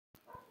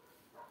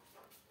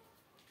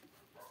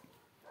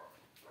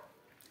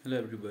Hello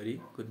everybody,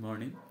 good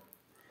morning.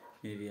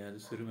 Maybe आज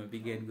सुरुमा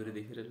बिहान गरेर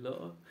देखेर ल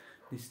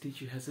this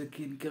teacher has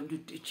again come to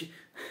teach.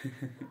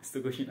 It's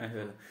the question I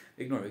have.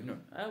 Ignore.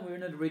 We're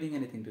not reading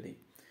anything today.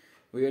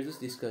 We are just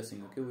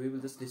discussing, okay? We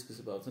will just discuss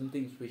about some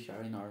things which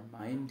are in our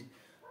mind.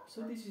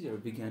 So this is your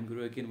Bigyan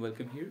Guru again.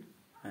 Welcome here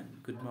and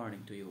good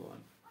morning to you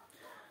all.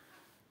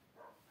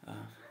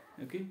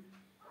 Okay?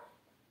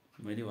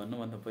 मैले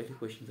भन्नुभन्दा पहिले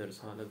क्वेसन्सहरू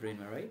छ होला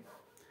ब्रेनमा right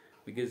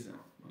because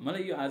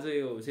मलाई यो आज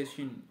यो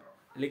सेसन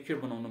लेक्चर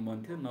बनाउनु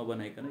मन थियो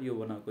नबनाइकन यो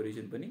बनाएको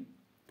रिजन पनि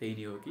त्यही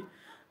नै हो कि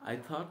आई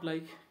थट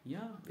लाइक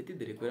यहाँ यति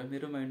धेरै कुरा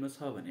मेरो माइन्डमा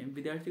छ भने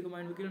विद्यार्थीको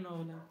माइन्डमा किन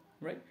नहोला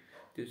राइट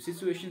त्यो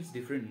सिचुएसन्स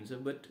डिफ्रेन्ट हुन्छ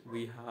but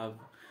we have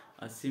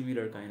a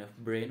similar kind of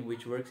brain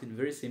which works in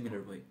very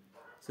similar way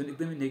so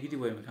एकदमै नेगेटिभ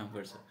वेमा काम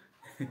गर्छ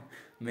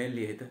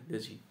मेनली है त त्यो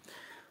चाहिँ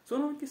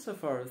सो नाउ के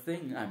सफर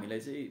थिङ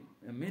हामीलाई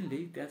चाहिँ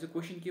मेनली त्यहाँ चाहिँ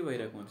क्वेसन के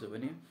भइरहेको हुन्छ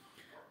भने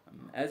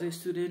as a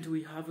student we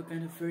have a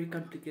kind of very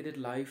complicated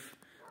life.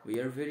 We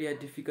are very at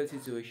difficult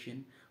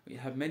situation. We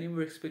have many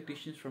more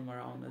expectations from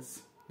around us.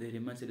 धेरै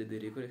मान्छेले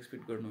धेरै कुरा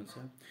एक्सपेक्ट गर्नुहुन्छ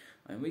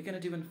and we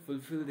cannot even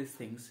fulfill these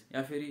things.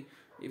 या फेरि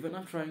even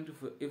if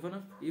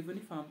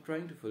I'm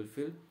trying to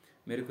fulfill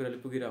मेरो कुराले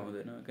पुगेर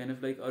आउँदैन kind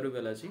of like अरू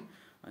बेला चाहिँ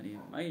अनि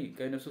my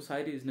kind of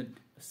society is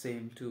not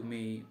same to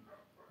me.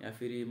 या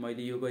फेरि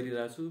मैले यो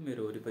गरिरहेको छु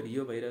मेरो वरिपरि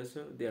यो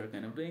भइरहेछ they are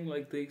kind of doing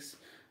like this.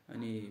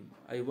 अनि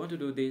I want to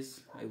do this,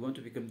 I want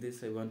to become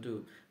this, I want to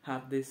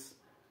have this.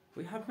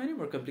 We have many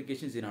more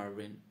complications in our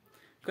brain.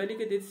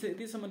 कहिले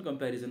त्यतिसम्म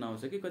कम्पेरिजन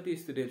आउँछ कि कति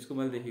स्टुडेन्ट्सको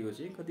मैले देखेको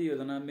चाहिँ कति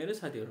योजना मेरो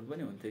साथीहरू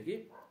पनि हुन्थ्यो कि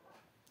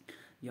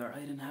यार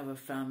I don't have a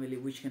family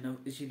which can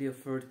easily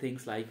afford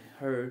things like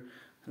her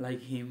like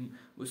हिम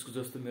उसको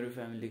जस्तो मेरो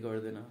फ्यामिलीले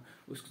गर्दैन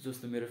उसको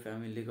जस्तो मेरो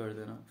फ्यामिलीले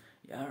गर्दैन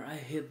यार I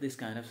hate this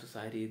kind of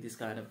society this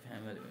kind of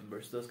family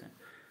members those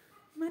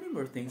kind many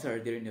more things are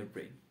there in your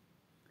brain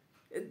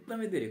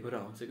एकदमै धेरै कुरा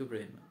आउँछ कि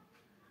ब्रेनमा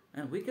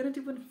and we cannot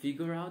even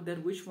figure out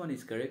that which one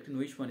is correct and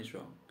which one is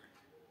wrong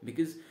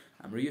because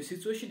हाम्रो यो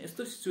situation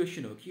यस्तो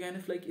situation हो कि काइन्ड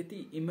अफ लाइक यति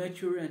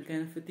इमेच्योर एन्ड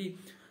काइन्ड अफ यति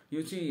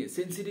यो चाहिँ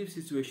सेन्सिटिभ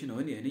सिचुएसन हो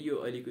नि होइन यो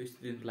अहिलेको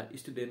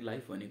स्टुडेन्ट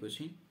लाइफ भनेको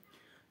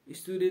चाहिँ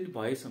स्टुडेन्ट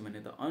भएछ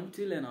भने त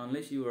until and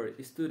unless you are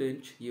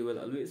student you will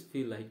always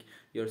feel like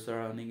your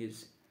surrounding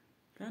is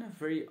kind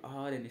of very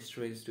hard and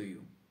strange to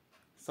you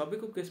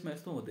सबैको केसमा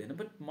यस्तो हुँदैन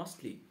but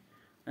mostly.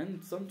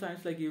 And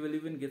sometimes like you will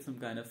even get some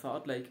kind of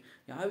thought like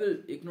yeah, I will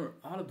ignore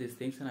all of these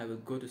things and I will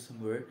go to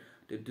somewhere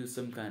to do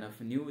some kind of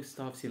new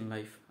stuffs in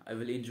life. I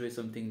will enjoy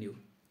something new.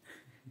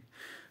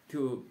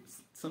 To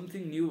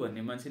something new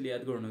भन्ने मान्छेले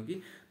याद गर्नु कि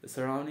the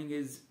surrounding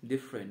is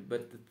different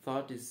but the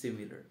thought is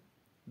similar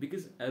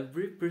because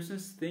every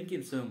person's think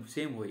in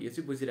same way. यो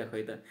चाहिँ बुझिराख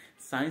है त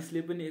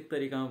साइन्सले पनि एक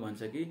तरिकामा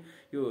भन्छ कि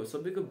यो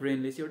सबैको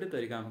ब्रेनले चाहिँ एउटै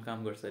तरिकामा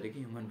काम गर्छ अरे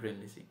कि ह्युमन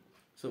ब्रेनले चाहिँ.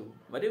 So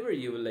whatever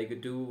you will like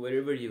do,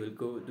 wherever you will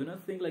go, do not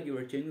think like you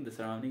are changing the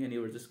surrounding and you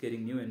are just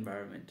getting new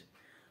environment.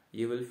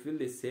 You will feel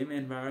the same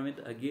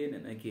environment again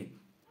and again.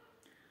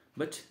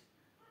 But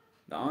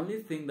the only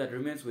thing that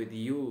remains with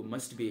you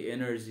must be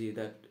energy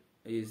that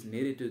is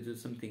needed to do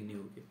something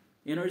new. Okay?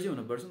 Energy on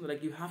a person,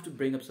 like you have to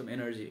bring up some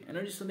energy.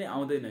 Energy is something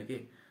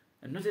okay?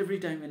 And not every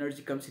time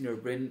energy comes in your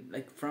brain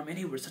like from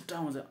anywhere.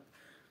 Sometimes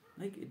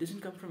like it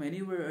doesn't come from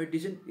anywhere or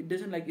it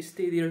doesn't like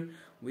stay there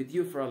with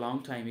you for a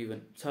long time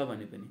even.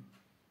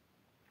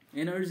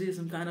 Energy is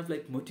some kind of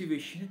like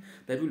motivation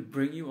that will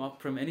bring you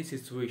up from any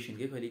situation.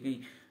 You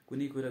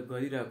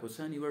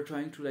are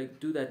trying to like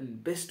do that in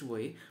best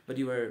way but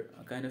you are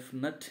kind of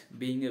not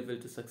being able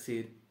to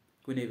succeed.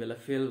 कुनै बेला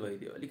fail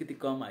भइदियो अलिकति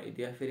कम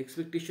आइदियो फेरि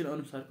expectation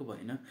अनुसारको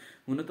भएन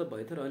हुन त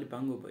भयो तर अलि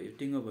बाङ्गो भयो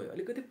टिङ्गो भयो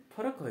अलिकति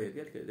फरक भयो कि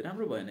अलिकति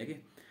राम्रो भएन कि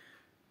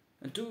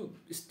to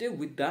stay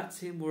with that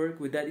same work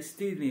with that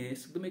stillness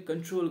एकदमै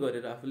कन्ट्रोल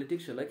गरेर आफूले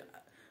ठिक छ like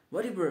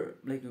what ever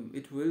like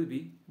it will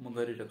be म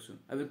गरिराख्छु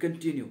आई विल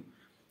कन्टिन्यू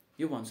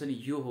यो भन्छ नि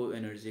यो हो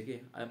एनर्जी के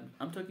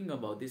I'm talking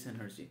about this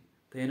energy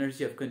the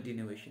energy of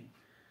continuation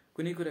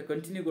कुनै कुरा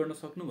कन्टिन्यू गर्न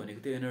सक्नु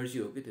भनेको त्यो एनर्जी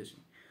हो कि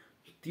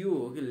त्यो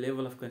हो कि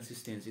लेभल अफ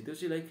कन्सिस्टेन्सी त्यो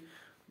चाहिँ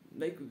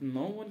like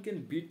no one can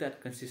beet that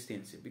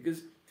consistency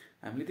because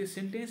हामीले त्यो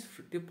सेन्टेन्स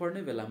त्यो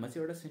पढ्ने बेलामा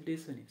चाहिँ एउटा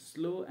सेन्टेन्स छ नि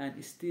slow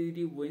and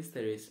steady wins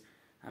the race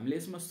हामीले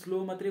यसमा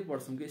स्लो मात्रै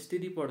पढ्छौँ कि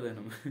स्टेडी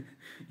पढ्दैनौँ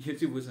यो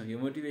चाहिँ बुझ्छौँ यो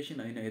मोटिभेसन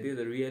होइन त्यो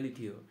त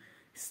रियालिटी हो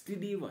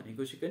स्टेडी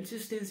भनेको चाहिँ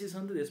कन्सिस्टेन्सी छ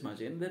नि त त्यसमा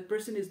चाहिँ that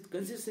person is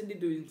consistently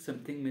doing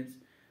something means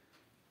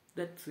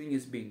that thing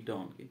is being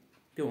done कि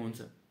त्यो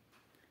हुन्छ.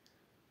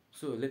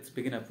 So let's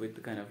begin up with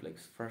kind of like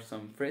for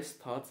some fresh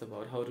thoughts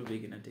about how to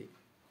begin a day.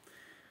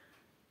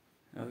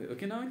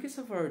 Okay न के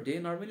छ for day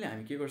normally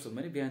हामी के गर्छौँ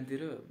भने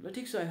बिहानतिर ल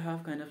ठिक छ I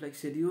have kind of like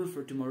schedule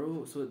for tomorrow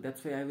so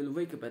that's why I will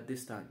wake up at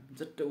this time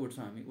झट्ट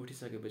उठ्छौँ हामी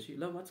उठिसकेपछि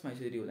ल what's my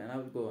schedule and I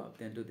will go up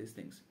then do this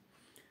things.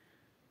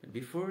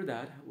 Before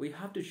that, we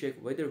have to check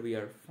whether we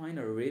are fine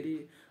or ready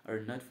or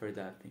not for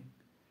that thing.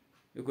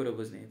 यो कुरा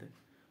बुझ्ने है त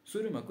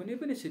सुरुमा कुनै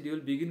पनि सेड्युल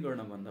बिगिन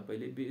गर्नभन्दा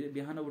पहिले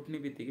बिहान उठ्ने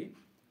बित्तिकै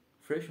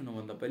फ्रेस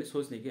हुनुभन्दा पहिले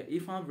सोच्ने कि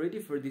if I am ready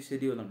for this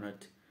schedule or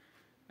not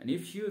and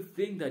if you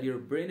think that your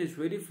brain is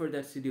ready for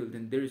that schedule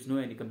then there is no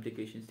any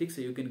complications. ठिक छ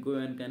you can go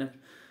and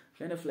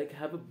kind of like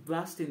have a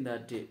blast in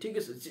that day.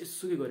 ठिकै छ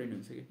जेसुकै गरे नि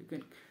हुन्छ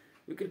कि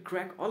you can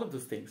crack all of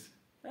those things.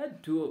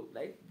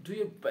 Do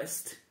your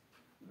best.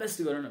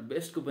 Best गर न,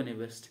 best को पनि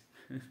best.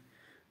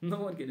 No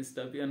one can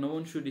stop you and no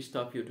one should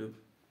stop you too.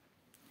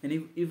 And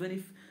even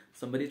if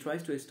somebody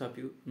tries to stop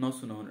you,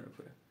 नसुन उनीहरुको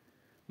कुरा.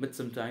 But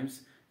sometimes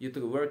you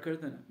to work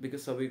गर्दैन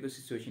because सबैको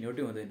situation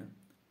एउटै हुँदैन.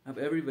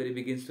 Everybody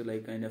begins to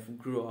like kind of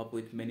grow up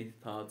with many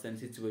thoughts and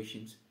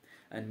situations.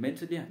 And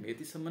mentally हामी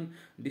यतिसम्म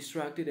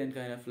distracted and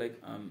kind of like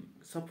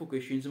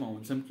suffocations मा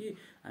हुन्छौं कि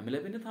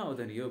हामीलाई पनि थाहा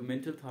हुँदैन यो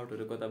मेन्टल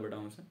थटहरु कताबाट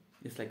आउँछ,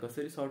 यसलाई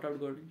कसरी सर्ट आउट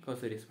गर्ने,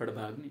 कसरी यसबाट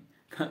भाग्ने,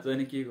 कहाँ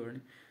जाने, के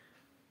गर्ने.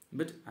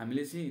 बट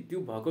हामीले चाहिँ त्यो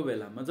भएको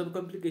बेलामा जब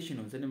कम्प्लिकेसन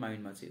हुन्छ नि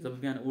माइन्डमा चाहिँ, जब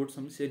बिहान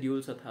उठ्छौं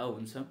शेड्युल छ थाहा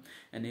हुन्छ,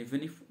 and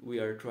even if we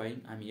are trying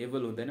हामी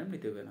एबल हुँदैनौँ नि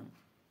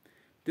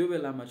त्यो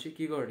बेलामा चाहिँ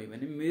के गर्ने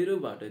भने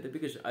मेरोबाट त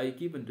because I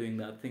keep on doing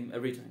that thing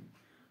every time.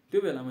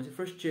 त्यो बेलामा चाहिँ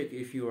first check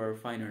if you are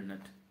fine or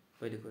not.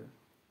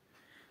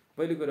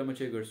 पहिलो कुरा म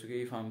चेक गर्छु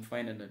कि if I am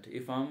fine or not.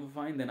 If I am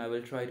fine then I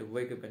will try to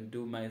wake up and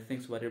do my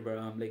things what ever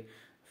I am like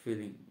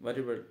feeling, what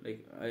ever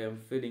like I am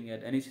feeling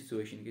at any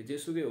situation. कि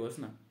जेसुकै होस्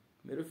न,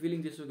 मेरो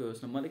feeling जेसुकै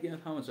होस् न, मलाई किन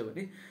थाहा हुन्छ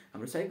भने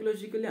हाम्रो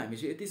साइकोलोजिकली हामी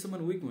चाहिँ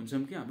यतिसम्म विक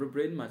हुन्छौँ कि हाम्रो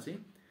ब्रेनमा चाहिँ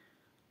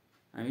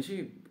हामी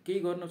चाहिँ केही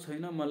गर्न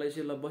छैन, मलाई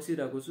चाहिँ ल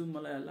बसिरहेको छु,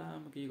 मलाई ला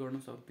म केही गर्न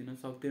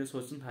सक्दिनँ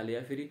सोच्न थाल्यो.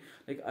 या फेरि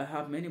like I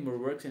have many more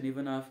works and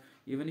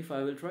even if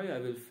I will try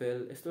I will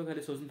fail, यस्तो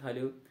खाले सोच्न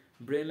थाल्यो.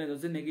 ब्रेनलाई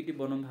अझै नेगेटिभ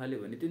बनाउन थाल्यो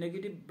भने त्यो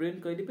नेगेटिभ ब्रेन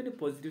कहिले पनि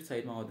पोजिटिभ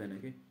साइडमा आउँदैन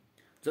कि.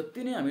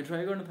 जति नै हामी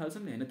ट्राई गर्न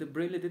थाल्छौँ नि होइन, त्यो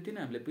ब्रेनले त्यति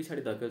नै हामीले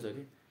पछाडि धकेल्छ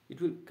कि.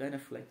 It will kind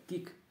of like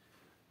kick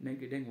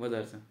negative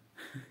बजार्छ.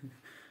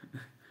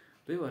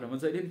 त्यही भएर म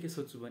जहिले पनि के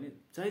सोध्छु भने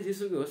चाहे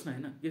जेसुकै होस् न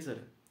होइन, के छ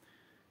र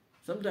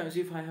sometimes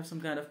if I have some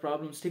kind of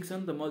problems, ठिक छ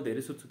नि त, मैले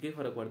धेरै सोध्छु केही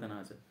फरक पर्दैन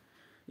आज.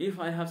 If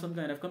I have some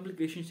kind of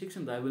complication, ठिक छ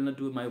नि त, I will not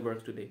do my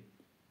work today.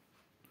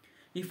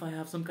 If I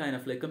have some kind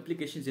of like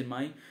complications in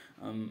my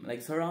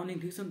like surrounding,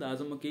 ठिक छ नि त,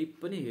 आज म केही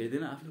पनि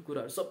हेर्दिनँ, आफ्नो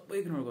कुराहरू सबै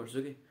इग्नोर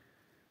गर्छु कि.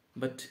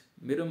 बट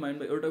मेरो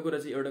माइन्डमा एउटा कुरा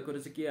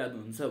चाहिँ के याद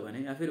हुन्छ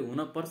भने या फेरि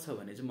हुनपर्छ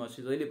भने चाहिँ म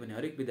चाहिँ जहिले पनि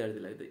हरेक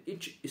विद्यार्थीलाई त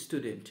each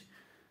student,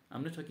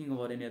 I'm not talking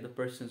about any other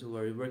persons who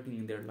are working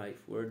in their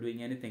life, who are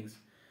doing anything.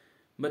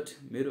 But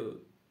मेरो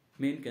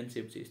मेन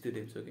कन्सेप्ट चाहिँ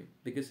स्टुडेन्ट्स हो कि.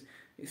 बिकज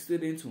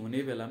स्टुडेन्ट्स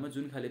हुने बेलामा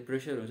जुन खाले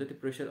प्रेसर हुन्छ त्यो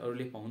प्रेसर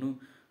अरूले पाउनु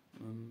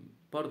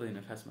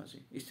पर्दैन. खासमा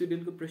चाहिँ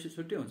स्टुडेन्टको प्रेसर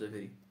छुट्टै हुन्छ,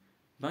 फेरि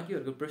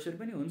बाँकीहरूको प्रेसर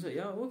पनि हुन्छ.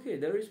 या okay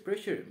there is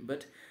pressure,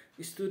 but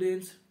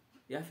students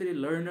या फेरि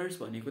लर्नर्स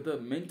भनेको त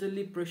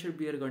मेन्टल्ली प्रेसर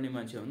बियर गर्ने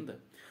मान्छे हो नि त.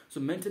 सो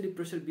मेन्टली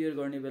प्रेसर बियर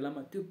गर्ने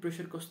बेलामा त्यो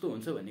प्रेसर कस्तो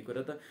हुन्छ भन्ने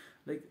कुरा त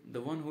like the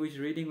one who is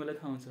reading वाला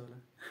थाहा हुन्छ होला.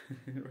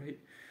 राइट,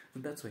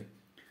 द्याट्स वाइ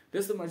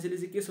त्यस्तो मान्छेले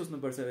चाहिँ के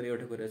सोच्नुपर्छ भने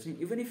एउटा कुरा चाहिँ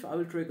even if I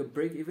will take a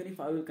break, even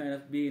if I will kind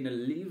of be in a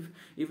leave,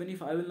 even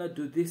if I will not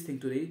do this thing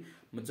today,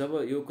 म जब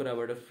यो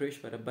कुराबाट फ्रेस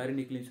भएर बाहिर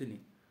निक्लिन्छु नि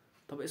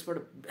तब यसबाट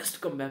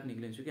बेस्ट कम ब्याक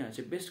निक्लिन्छु कि. हामी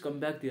चाहिँ बेस्ट कम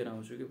ब्याक दिएर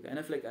आउँछु कि. Kind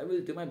of like I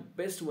will do my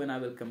best when I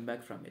will come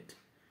back from it.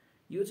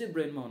 यो चाहिँ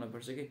ब्रेनमा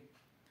हुनुपर्छ कि.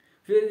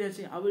 फेरि त्यहाँ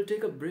चाहिँ I will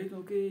take a break,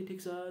 okay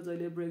ठिक छ,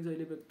 जहिले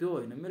ब्रेक त्यो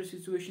होइन. मेरो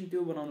सिचुएसन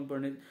त्यो बनाउनु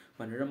पर्ने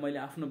भनेर मैले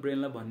आफ्नो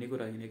ब्रेनलाई भन्ने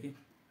कुरा होइन कि.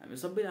 हामी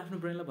सबै आफ्नो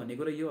ब्रेनलाई भन्ने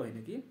कुरा यो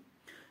होइन कि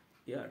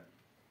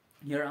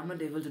यार आम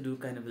not able to do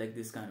kind of like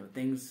this kind of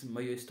things, म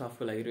यो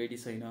स्टफको लागि रेडी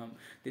छैन,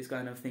 this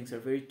kind of things are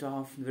very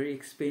tough, very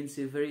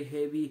expensive, very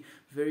heavy,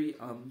 very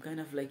kind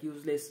of like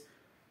useless.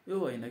 यो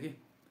होइन कि.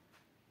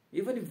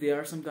 Even if they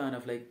are some kind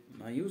of like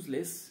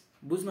useless,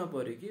 बुझ्न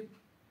पऱ्यो कि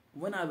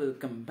when I will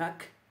come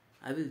back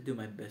I will do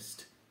my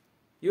best.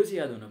 यो चाहिँ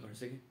याद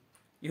हुनुपर्छ कि,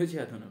 यो चाहिँ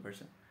याद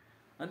हुनुपर्छ.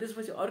 अनि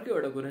त्यसपछि अर्को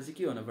एउटा कुरा चाहिँ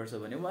के हुनुपर्छ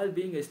भने वाइल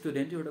बिङ ए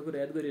स्टुडेन्ट एउटा कुरा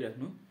याद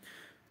गरिराख्नु.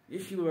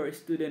 If you are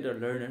student or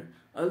learner,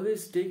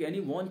 always take any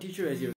one teacher as your